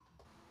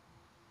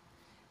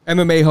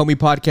MMA Homie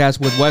Podcast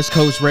with West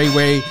Coast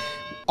Rayway.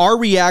 Our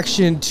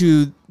reaction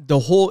to the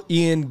whole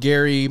Ian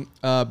Garry,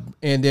 and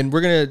then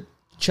we're going to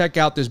check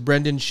out this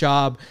Brendan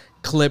Schaub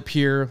clip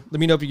here.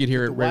 Let me know if you can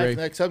hear it, Ray.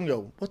 Next up and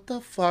go, what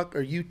the fuck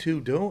are you two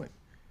doing?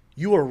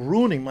 You are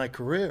ruining my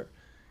career.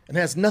 And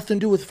it has nothing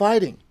to do with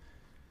fighting.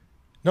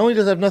 Not only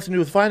does it have nothing to do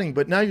with fighting,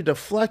 but now you're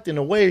deflecting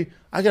away.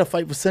 I got to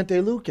fight Vicente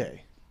Luque.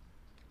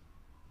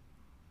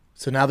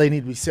 So now they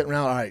need to be sitting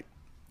around, all right,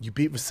 you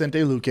beat Vicente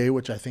Luque,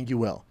 which I think you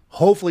will.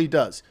 Hopefully he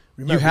does.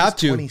 Remember, you have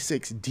he's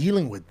 26,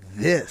 dealing with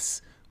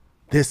this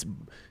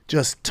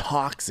just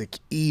toxic,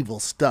 evil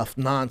stuff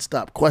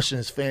nonstop. Question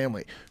his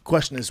family,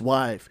 question his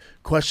wife,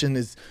 question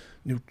his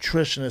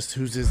nutritionist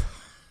who's his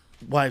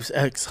wife's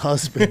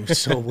ex-husband.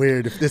 It's so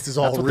weird if this is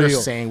all That's what real. they're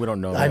saying. We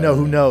don't know. I know,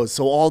 who knows?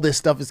 So all this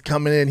stuff is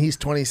coming in. He's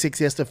 26.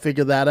 He has to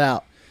figure that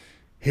out.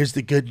 Here's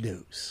the good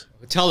news.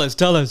 Tell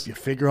us. You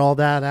figure all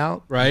that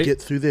out, right? You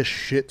get through this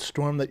shit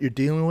storm that you're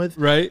dealing with,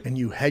 right? And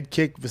you head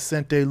kick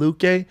Vicente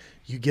Luque.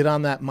 You get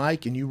on that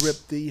mic and you rip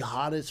the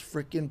hottest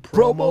freaking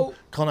promo,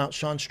 calling out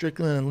Sean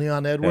Strickland and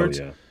Leon Edwards,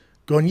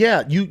 going,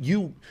 yeah,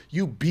 you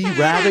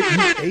B-Rabbit,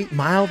 you 8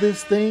 Mile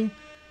this thing,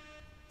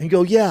 and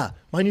go, yeah,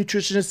 my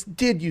nutritionist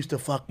did used to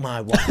fuck my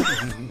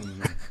wife.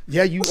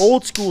 Yeah, you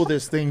old school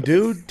this thing,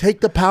 dude. Take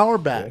the power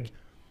back.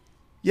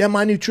 Yeah,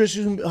 my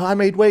nutritionist, I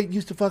made weight,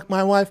 used to fuck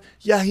my wife.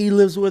 Yeah, he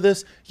lives with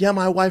us. Yeah,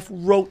 my wife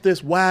wrote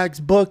this Wags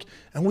book,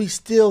 and we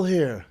still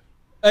here.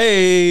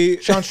 Hey.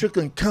 Sean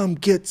Strickland, come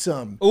get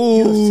some.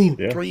 Ooh.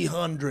 UFC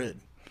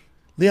 300.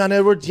 Leon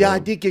Edwards, yeah, I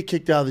did get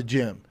kicked out of the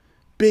gym.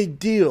 Big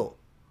deal.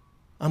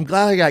 I'm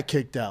glad I got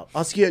kicked out.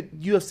 I'll see you at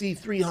UFC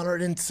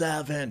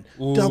 307.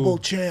 Ooh. Double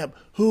champ.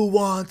 Who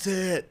wants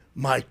it?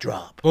 Mic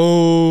drop.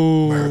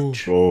 Oh.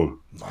 Merch.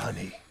 Boom.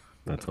 Money.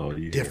 That's all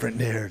you Different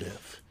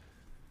narrative.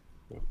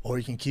 Or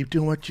you can keep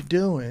doing what you're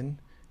doing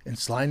and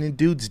sliding in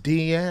dudes'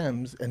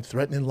 DMs and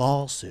threatening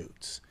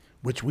lawsuits,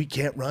 which we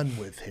can't run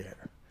with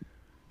here.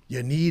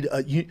 You need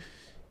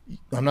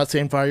I'm not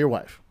saying fire your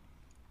wife.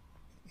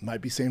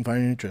 Might be saying fire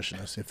your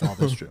nutritionist if all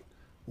that's true.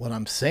 What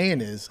I'm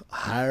saying is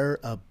hire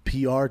a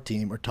PR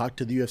team or talk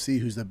to the UFC,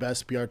 who's the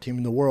best PR team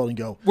in the world, and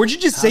go. Weren't you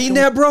just saying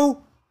that,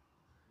 bro?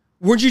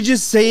 Weren't you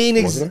just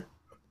saying?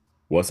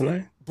 Wasn't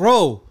I?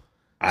 Bro.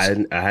 I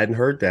hadn't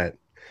heard that,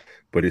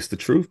 but it's the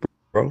truth,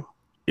 bro.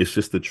 It's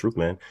just the truth,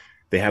 man.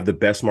 They have the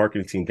best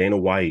marketing team. Dana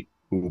White,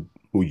 who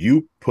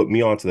you put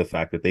me onto the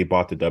fact that they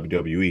bought the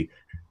WWE,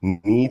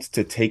 needs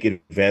to take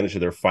advantage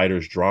of their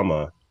fighters'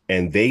 drama,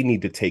 and they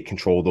need to take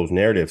control of those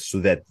narratives so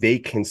that they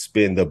can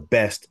spin the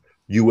best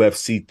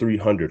UFC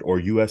 300 or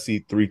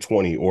UFC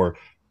 320 or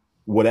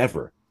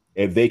whatever.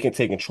 If they can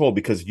take control,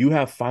 because you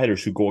have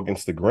fighters who go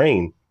against the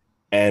grain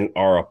and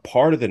are a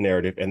part of the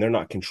narrative, and they're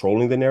not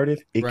controlling the narrative,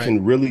 it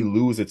can really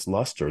lose its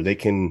luster. It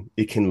can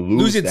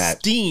lose its that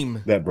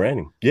steam, that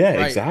branding. Yeah,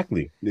 right.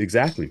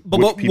 exactly.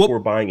 But people are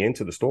buying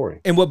into the story.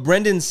 And what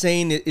Brendan's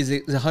saying is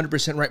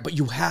 100% right. But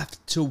you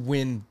have to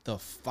win the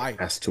fight.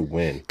 Has to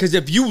win. Because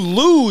if you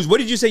lose, what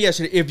did you say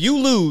yesterday? If you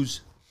lose,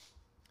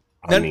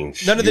 none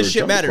of this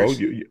shit matters.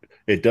 Bro.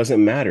 It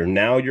doesn't matter.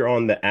 Now you're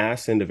on the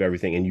ass end of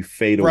everything, and you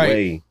fade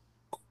away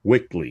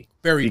quickly.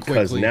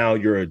 Because now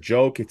you're a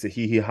joke, it's a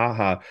hee ha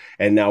ha,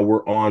 and now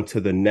we're on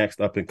to the next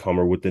up and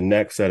comer with the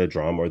next set of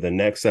drama or the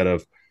next set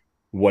of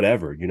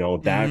whatever.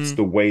 That's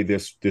the way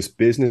this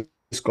business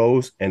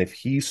goes. And if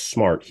he's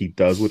smart, he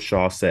does what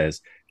Shaw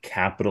says,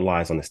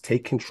 capitalize on this,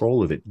 take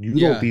control of it. You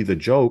don't be the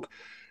joke.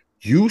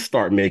 You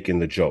start making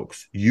the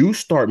jokes. You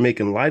start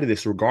making light of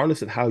this,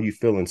 regardless of how you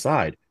feel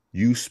inside.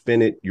 You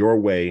spin it your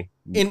way,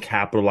 and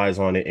capitalize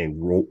on it,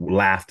 and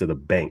laugh to the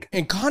bank.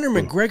 And Conor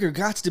McGregor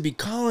got to be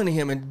calling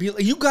him and be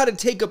like, you got to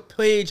take a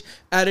page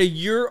out of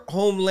your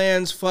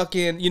homeland's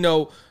fucking,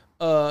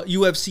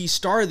 UFC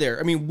star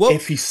there. I mean, what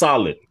if he's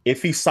solid?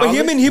 If he's solid,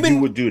 you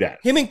would do that.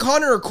 Him and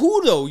Conor are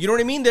cool though. You know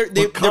what I mean?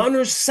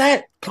 Conor's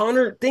set.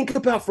 Conor, think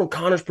about from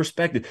Conor's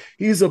perspective.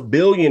 He's a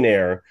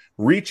billionaire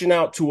reaching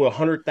out to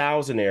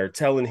 100,000-aire,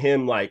 telling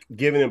him, like,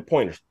 giving him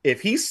pointers.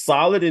 If he's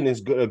solid and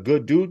is a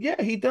good dude, yeah,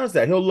 he does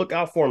that. He'll look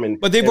out for him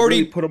but they've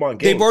already really put him on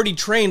game. They've already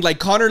trained. Like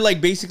Conor,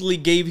 basically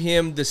gave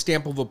him the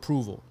stamp of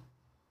approval.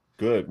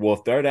 Good. Well,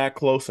 if they're that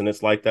close and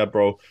it's like that,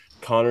 bro,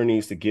 Conor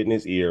needs to get in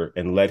his ear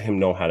and let him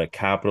know how to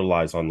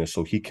capitalize on this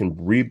so he can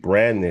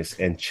rebrand this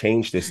and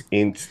change this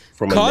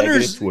from a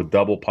negative to a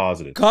double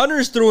positive.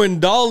 Conor's throwing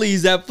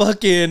dollies at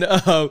fucking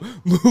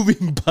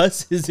moving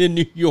buses in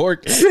New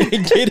York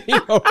and getting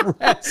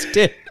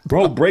arrested.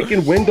 Bro,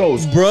 breaking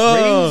windows.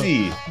 Bro,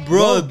 crazy.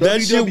 Bro, that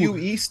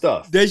WWE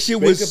stuff. That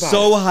shit was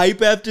so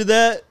hype after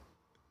that.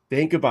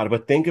 Think about it.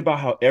 But think about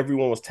how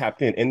everyone was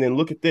tapped in. And then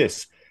look at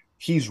this.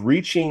 He's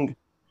reaching...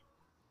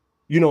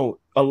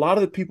 a lot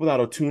of the people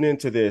that'll tune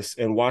into this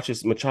and watch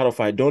this Machado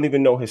fight don't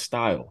even know his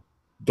style,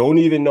 don't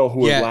even know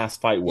who his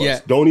last fight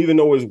was, don't even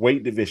know his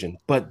weight division,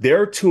 but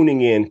they're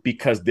tuning in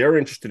because they're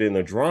interested in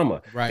the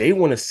drama. Right. They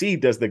want to see,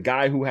 does the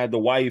guy who had the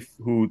wife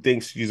who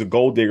thinks she's a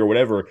gold digger or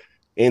whatever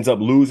ends up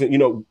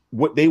losing,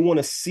 what they want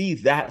to see,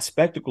 that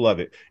spectacle of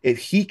it. If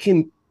he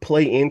can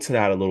play into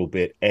that a little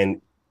bit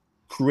and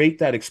create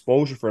that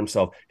exposure for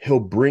himself, he'll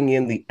bring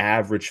in the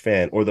average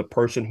fan or the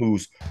person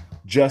who's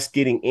just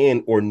getting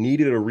in or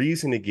needed a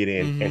reason to get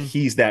in, and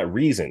he's that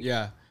reason.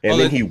 Yeah. And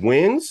then he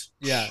wins.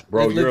 Yeah.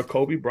 Bro, you're a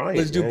Kobe Bryant.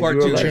 Let's do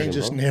part 2. Change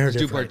this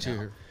narrative. Let's do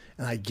part 2.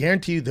 And I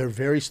guarantee you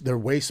they're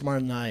way smarter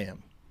than I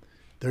am.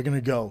 They're going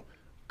to go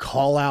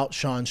call out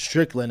Sean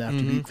Strickland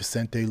after beat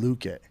Vicente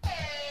Luque.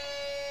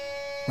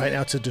 Right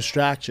now it's a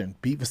distraction.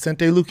 Beat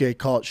Vicente Luque,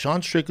 call it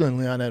Sean Strickland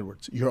and Leon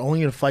Edwards. You're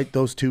only going to fight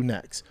those 2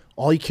 next.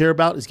 All you care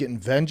about is getting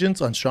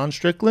vengeance on Sean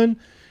Strickland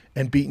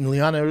and beating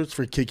Leon Edwards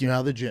for kicking you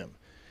out of the gym.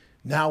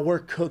 Now we're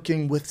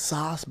cooking with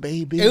sauce,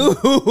 baby.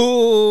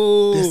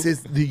 Ooh.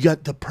 You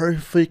got the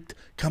perfect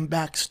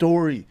comeback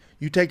story.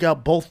 You take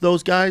out both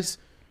those guys,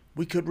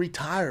 we could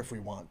retire if we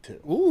want to.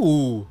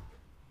 Ooh.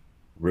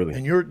 Really?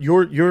 And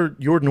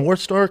your North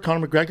Star,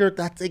 Conor McGregor,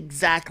 that's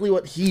exactly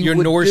what he would do. Your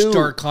North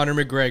Star, Conor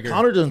McGregor.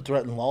 Conor doesn't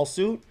threaten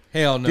lawsuit.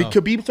 Hell no. Did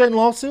Khabib threaten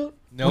lawsuit?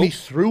 No. When he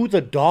threw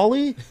the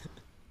dolly?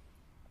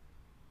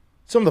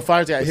 Some of the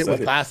fighters got hit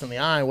with glass in the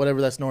eye,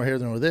 whatever, that's nor here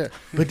nor there.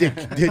 But did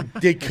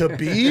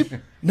Khabib?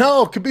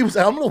 No, Khabib was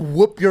like, I'm going to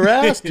whoop your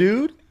ass,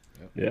 dude.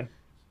 Yeah.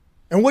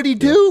 And what'd he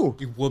do?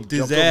 He whooped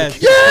his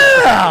ass.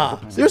 Yeah!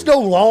 There's no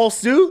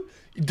lawsuit.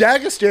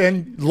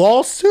 Dagestan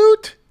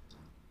lawsuit?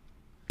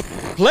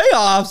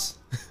 Playoffs?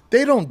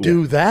 They don't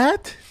do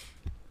that.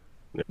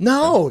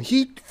 No,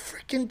 he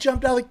freaking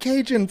jumped out of the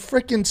cage and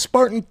freaking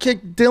Spartan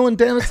kicked Dylan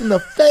Dennis in the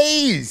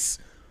face.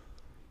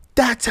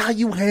 That's how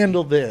you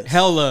handle this.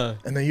 Hella.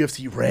 And the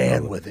UFC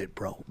ran with it,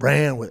 bro.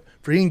 Ran with it.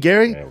 For Ian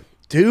Gary,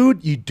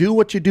 dude, you do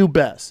what you do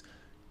best.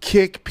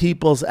 Kick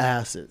people's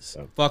asses.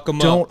 Fuck them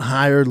up. Don't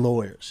hire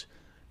lawyers.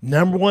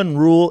 Number 1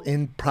 rule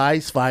in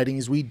prize fighting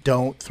is we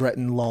don't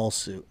threaten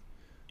lawsuit.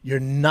 You're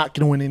not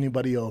going to win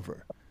anybody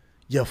over.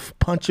 You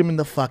punch him in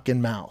the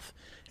fucking mouth.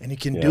 And you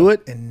can do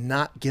it and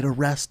not get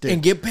arrested.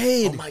 And get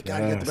paid. Oh, my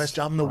God, you got the best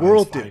job in the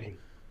world, dude.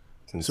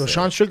 So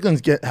Sean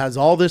Strickland has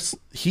all this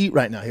heat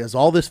right now. He has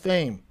all this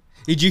fame.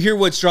 Did you hear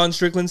what Sean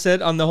Strickland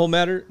said on the whole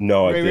matter?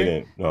 No, I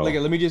didn't. No. Look,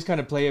 let me just kind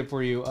of play it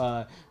for you.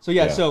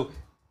 So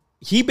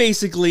he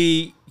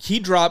basically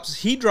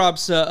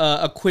drops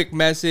a quick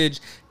message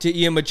to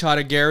Ian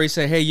Machada Garry,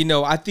 say, hey,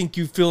 I think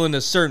you feel in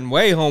a certain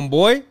way,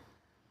 homeboy.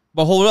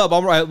 But hold up,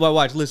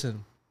 watch,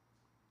 listen.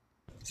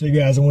 So you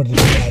guys, I went to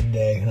the guy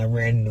today, and I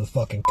ran into the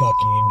fucking cuck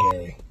Ian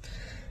Gary.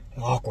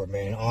 Awkward,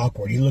 man,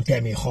 awkward. He looked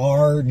at me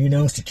hard,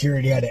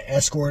 security had to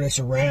escort us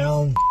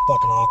around.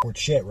 Fucking awkward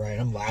shit, right?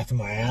 I'm laughing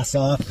my ass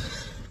off.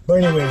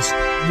 But anyways,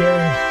 Gary,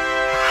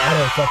 I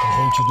don't fucking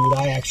hate you, dude.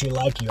 I actually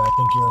like you. I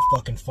think you're a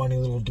fucking funny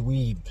little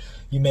dweeb.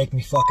 You make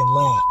me fucking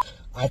laugh.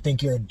 I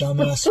think you're a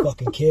dumbass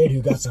fucking kid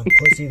who got some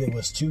pussy that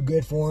was too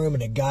good for him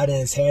and it got in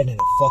his head and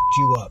it fucked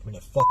you up.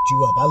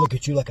 I look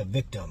at you like a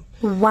victim.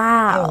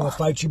 Wow. I don't want to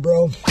fight you,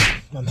 bro.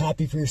 I'm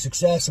happy for your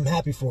success. I'm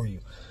happy for you.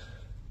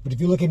 But if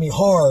you look at me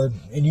hard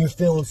and you're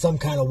feeling some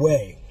kind of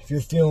way, if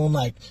you're feeling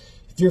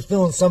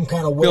some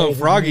kind of way, feeling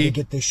froggy, you need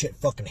to get this shit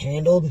fucking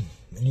handled,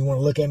 and you want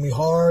to look at me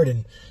hard,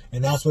 and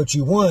that's what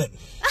you want,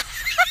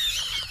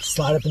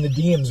 slide up in the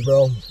DMs,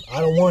 bro. I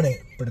don't want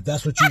it, but if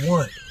that's what you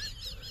want,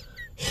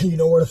 you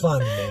know where to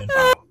find me, man.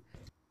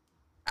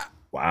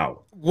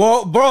 Wow.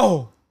 Whoa,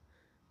 bro.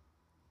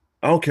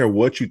 I don't care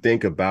what you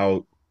think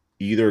about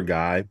either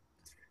guy.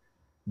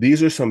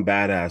 These are some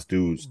badass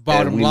dudes.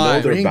 Bottom we line.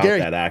 know they're about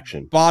that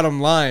action. Bottom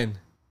line.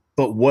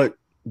 But what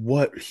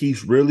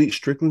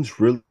Strickland's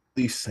really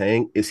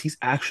saying is he's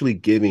actually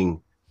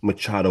giving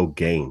Machado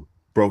game.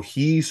 Bro,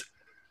 he's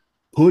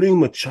putting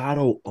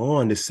Machado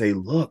on to say,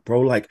 look, bro,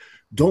 like,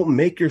 don't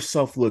make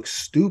yourself look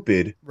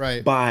stupid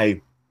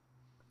by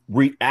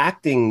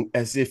reacting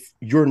as if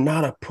you're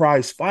not a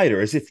prize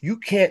fighter, as if you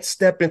can't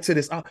step into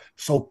this.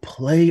 So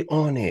play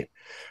on it.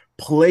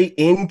 Play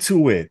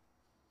into it.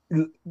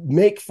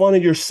 Make fun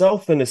of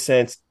yourself in a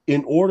sense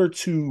in order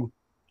to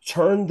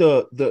turn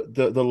the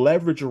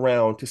leverage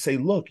around to say,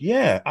 look,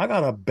 yeah, I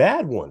got a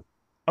bad one.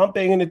 I'm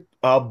banging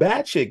a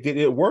bad chick. Did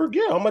it work?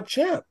 Yeah, I'm a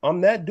champ. I'm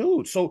that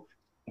dude. So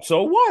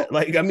what?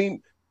 Like, I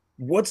mean,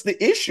 what's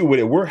the issue with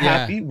it? We're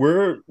happy.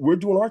 We're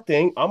doing our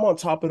thing. I'm on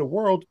top of the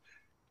world.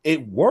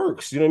 It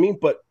works. You know what I mean?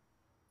 But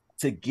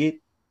to get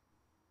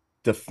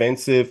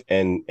defensive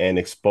and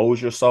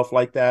expose yourself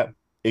like that,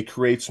 it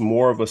creates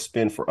more of a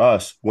spin for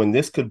us when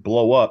this could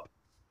blow up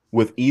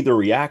with either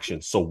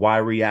reaction. So why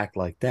react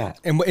like that?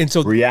 And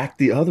so react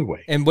the other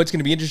way. And what's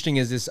going to be interesting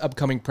is this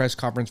upcoming press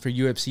conference for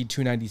UFC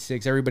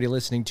 296. Everybody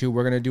listening to,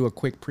 we're going to do a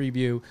quick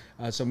preview.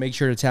 So make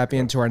sure to tap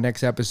into our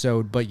next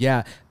episode. But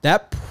yeah,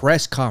 that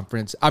press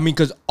conference, I mean,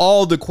 because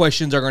all the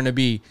questions are going to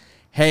be,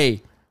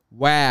 hey,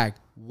 Wag,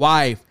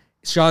 wife,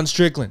 Sean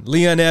Strickland,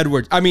 Leon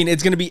Edwards. I mean,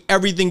 it's going to be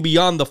everything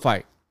beyond the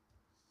fight.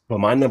 But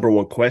my number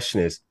one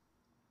question is,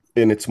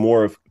 and it's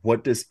more of,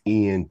 what does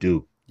Ian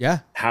do?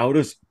 Yeah. How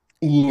does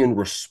Ian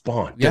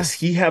respond? Yeah. Does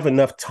he have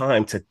enough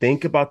time to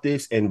think about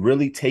this and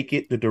really take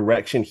it the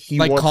direction he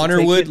wants Connor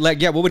to take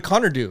would? it? What would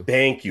Connor do?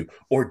 Thank you.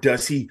 Or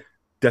does he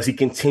Does he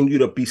continue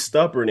to be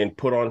stubborn and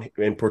put on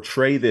and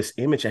portray this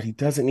image that he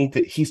doesn't need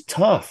to? He's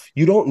tough.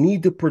 You don't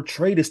need to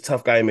portray this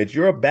tough guy image.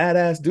 You're a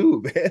badass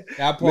dude, man.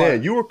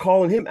 Man, you were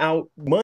calling him out months